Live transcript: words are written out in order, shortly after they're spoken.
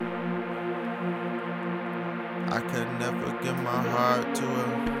I could never give my heart to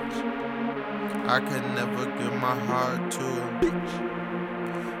a I could never give my heart to a bitch.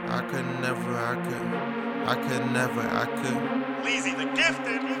 I could never, Leezy the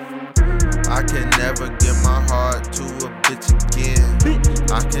Gifted. I can never give my heart to a bitch again.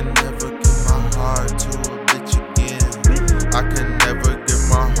 I can never give my heart to a bitch again. I can never give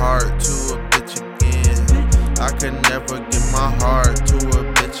my heart to a bitch again. I can never give my heart to a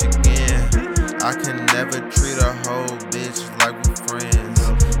bitch again. I can never treat a whole bitch like we friends.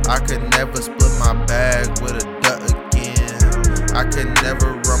 I can never split my bag with a duck again. I can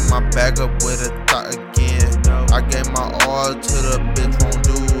never run my bag up with a thought again. I gave my all to the bitch, won't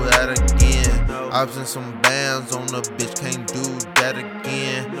do that again. I've seen some bands on the bitch, can't do that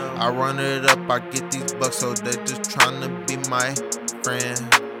again. I run it up, I get these bucks, so they just tryna be my friend.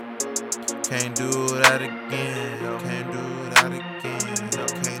 Can't do that again, can't do that again,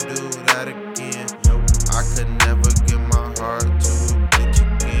 can't do that again. I could never give my heart to a bitch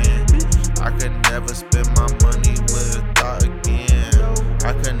again. I could never spend my money with a thought again.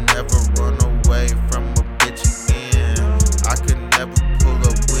 I could never run away from a bitch again. I could never pull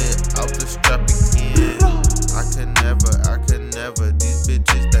a whip out the strap again. I could never. These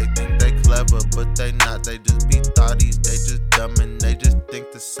bitches, they think they clever, but they not. They just be thotties, they just dumb and they just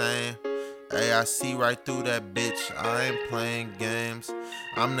think the same. Hey, I see right through that bitch, I ain't playing games.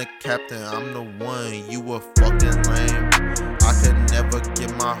 I'm the captain, I'm the one, you a fucking lame. I could never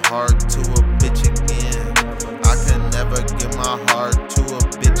give my heart to a bitch again. I could never give my heart to a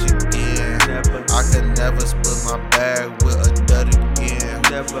bitch again. I could never split my bag with a dud again.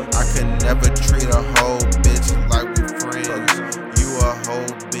 I could never treat a whole bitch like we friends. You a whole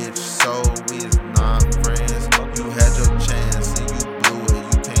bitch, so we is not friends. You had your chance and you blew it,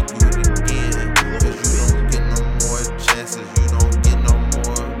 you can't do it again. Cause you don't get no more chances, you don't get no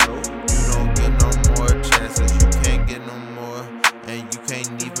more. You don't get no more chances, you can't get no more. And you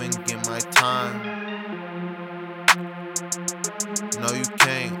can't even get my time. No, you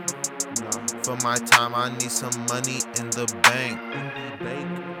can't. For my time, I need some money in the bank.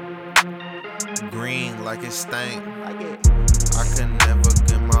 Green like it stank. I can never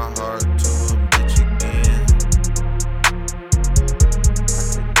give my heart to a bitch again.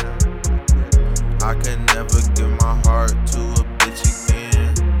 I can never give my heart to a bitch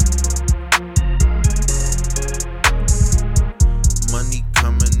again. Money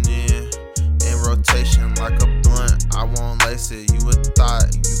coming in rotation like a blunt. I won't lace it, you a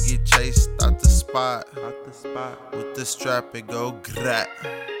thought. You get chased out the spot. With the strap, it go grat.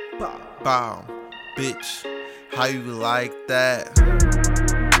 Bow, bitch, how you like that?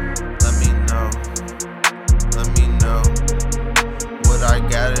 Let me know what I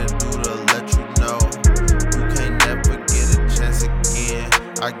gotta do to let you know. You can't never get a chance again.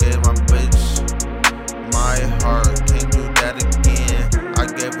 I gave my bitch my heart, can't do that again. I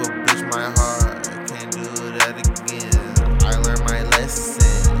gave a bitch my heart, can't do that again. I learned my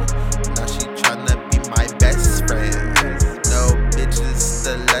lesson, now she tryna be my best friend. No, bitch, it's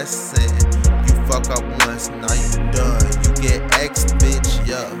the lesson. You fuck up once, now you done. You get X, bitch,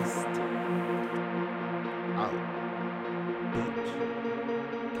 yeah. Out. Bitch.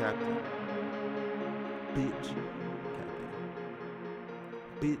 Captain. Bitch. Captain.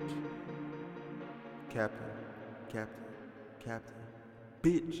 Bitch. Captain. Captain. Captain.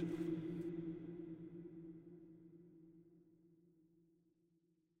 Bitch.